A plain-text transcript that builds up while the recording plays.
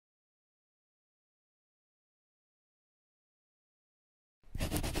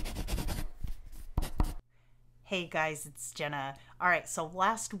Hey guys, it's Jenna. Alright, so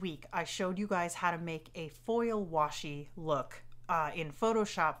last week I showed you guys how to make a foil washi look in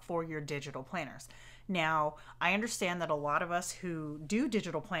Photoshop for your digital planners. Now, I understand that a lot of us who do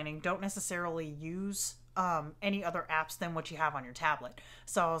digital planning don't necessarily use any other apps than what you have on your tablet.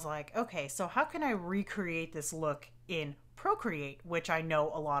 So I was like, okay, so how can I recreate this look in Procreate, which I know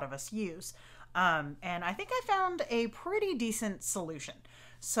a lot of us use? And I think I found a pretty decent solution.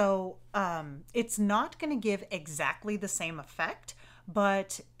 So it's not going to give exactly the same effect,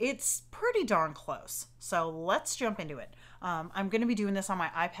 but it's pretty darn close. So let's jump into it. I'm going to be doing this on my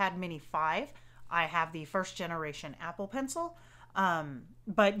iPad Mini 5. I have the first generation Apple Pencil,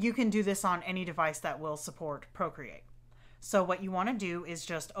 but you can do this on any device that will support Procreate. So what you want to do is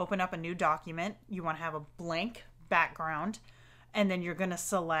just open up a new document. You want to have a blank background, and then you're going to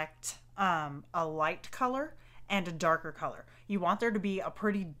select a light color and a darker color. You want there to be a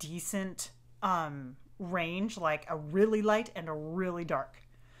pretty decent range, like a really light and a really dark.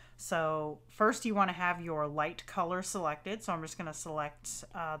 So first you want to have your light color selected. So I'm just going to select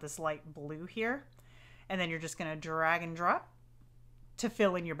this light blue here. And then you're just going to drag and drop to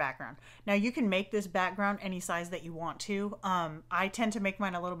fill in your background. Now you can make this background any size that you want to. I tend to make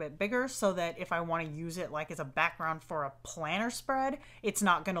mine a little bit bigger so that if I want to use it like as a background for a planner spread, it's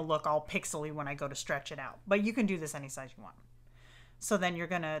not going to look all pixely when I go to stretch it out. But you can do this any size you want. So then you're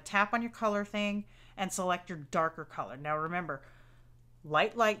going to tap on your color thing and select your darker color. Now remember,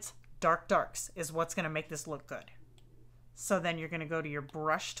 light lights, dark darks is what's going to make this look good. So then you're going to go to your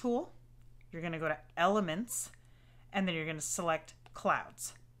brush tool. You're going to go to elements, and then you're going to select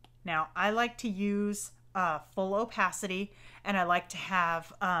clouds. Now I like to use full opacity, and I like to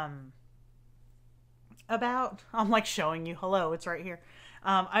have I'm like showing you, hello, it's right here.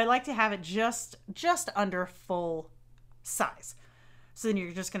 I like to have it just under full size. So then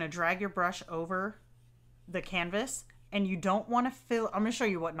you're just going to drag your brush over the canvas, and you don't want to fill, I'm going to show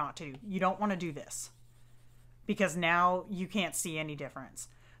you what not to do. You don't want to do this because now you can't see any difference.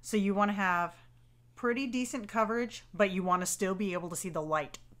 So you want to have pretty decent coverage, but you want to still be able to see the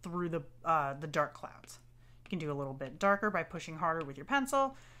light through the dark clouds. You can do a little bit darker by pushing harder with your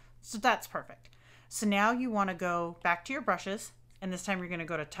pencil. So that's perfect. So now you want to go back to your brushes, and this time you're going to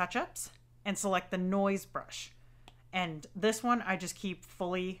go to touch-ups and select the noise brush. And this one I just keep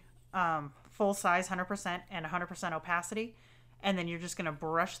fully full size 100% and 100% opacity, and then you're just going to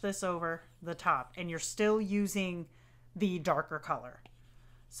brush this over the top, and you're still using the darker color.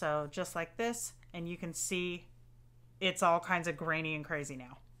 So just like this, and you can see it's all kinds of grainy and crazy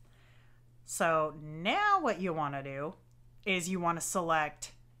now. So now what you want to do is you want to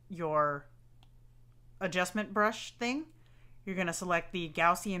select your adjustment brush thing. You're going to select the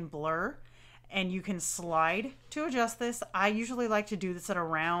Gaussian Blur, and you can slide to adjust this. I usually like to do this at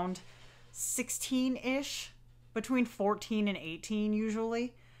around 16-ish, between 14 and 18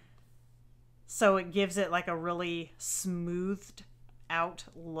 usually. So it gives it like a really smoothed out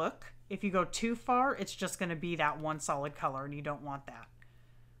look. If you go too far, it's just going to be that one solid color, and you don't want that.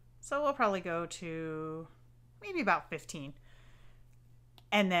 So we'll probably go to maybe about 15.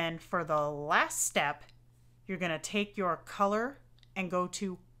 And then for the last step, you're going to take your color and go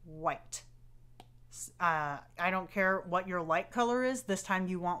to white. I don't care what your light color is. This time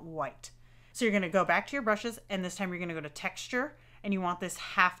you want white. So you're going to go back to your brushes, and this time you're going to go to texture, and you want this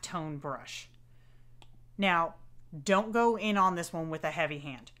halftone brush. Now, don't go in on this one with a heavy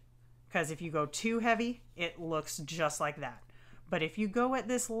hand, because if you go too heavy, it looks just like that. But if you go at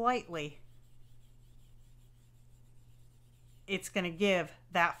this lightly, it's going to give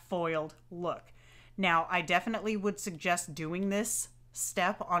that foiled look. Now, I definitely would suggest doing this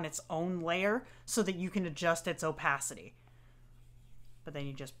step on its own layer so that you can adjust its opacity. But then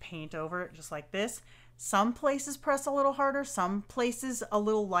you just paint over it just like this. Some places press a little harder, some places a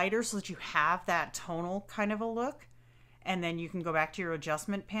little lighter, so that you have that tonal kind of a look. And then you can go back to your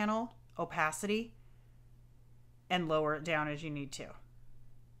adjustment panel, opacity, and lower it down as you need to.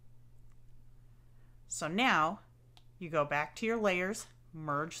 So now you go back to your layers,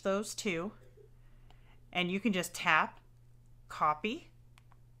 merge those two, and you can just tap copy,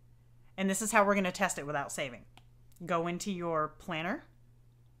 and this is how we're going to test it without saving. Go into your planner,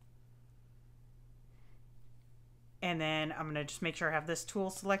 and then I'm going to just make sure I have this tool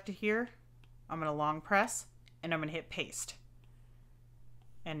selected here. I'm going to long press, and I'm going to hit paste.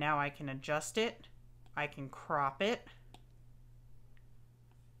 And now I can adjust it. I can crop it.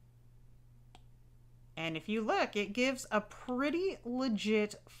 And if you look, it gives a pretty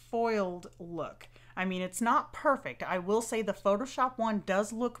legit foiled look. I mean, it's not perfect. I will say the Photoshop one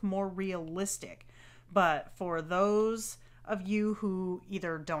does look more realistic. But for those of you who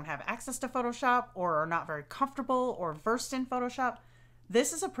either don't have access to Photoshop or are not very comfortable or versed in Photoshop,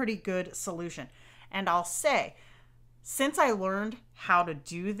 this is a pretty good solution. And I'll say, since I learned how to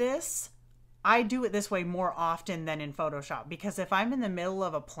do this, I do it this way more often than in Photoshop, because if I'm in the middle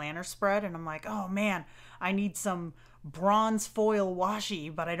of a planner spread and I'm like, oh man, I need some bronze foil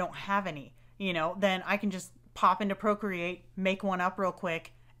washi, but I don't have any, you know, then I can just pop into Procreate, make one up real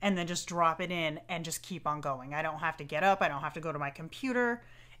quick, and then just drop it in and just keep on going. I don't have to get up. I don't have to go to my computer.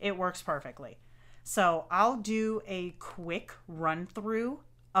 It works perfectly. So I'll do a quick run through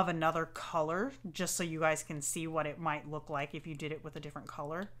of another color just so you guys can see what it might look like if you did it with a different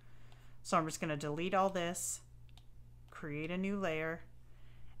color. So I'm just going to delete all this, create a new layer,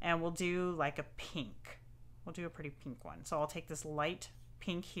 and we'll do like a pink. We'll do a pretty pink one. So I'll take this light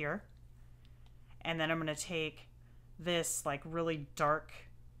pink here, and then I'm going to take this like really dark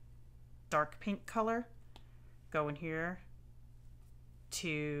pink color, go in here to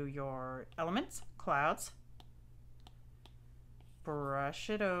your elements, clouds, brush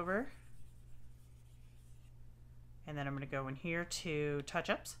it over, and then I'm going to go in here to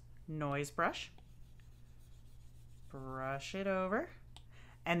touch-ups, noise brush, brush it over,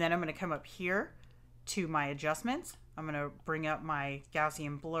 and then I'm going to come up here to my adjustments. I'm going to bring up my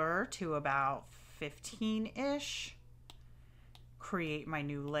Gaussian blur to about 15-ish, create my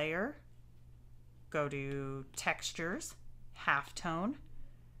new layer, go to textures, halftone,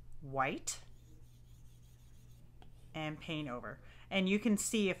 white, and paint over. And you can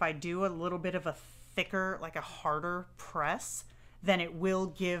see if I do a little bit of a thicker, like a harder press, then it will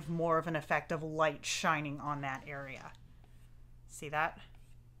give more of an effect of light shining on that area. See that?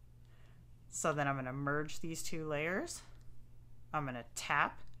 So then I'm going to merge these two layers. I'm going to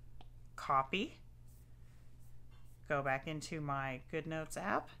tap, copy, go back into my GoodNotes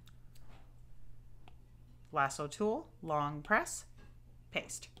app, lasso tool, long press,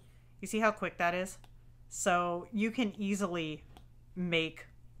 paste. You see how quick that is? So you can easily make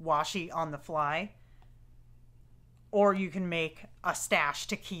washi on the fly, or you can make a stash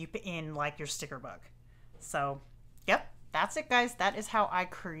to keep in like your sticker book. So, yep, that's it, guys. That is how I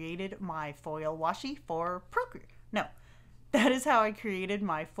created my foil washi for Procreate. No, that is how I created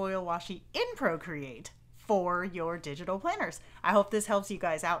my foil washi in Procreate for your digital planners. I hope this helps you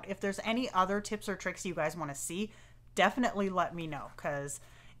guys out. If there's any other tips or tricks you guys want to see, definitely let me know, because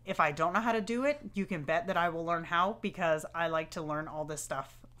if I don't know how to do it, you can bet that I will learn how, because I like to learn all this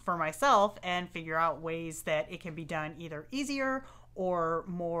stuff for myself and figure out ways that it can be done either easier or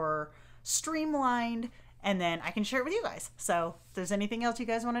more streamlined, and then I can share it with you guys. So if there's anything else you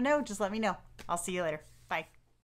guys want to know, just let me know. I'll see you later. Bye.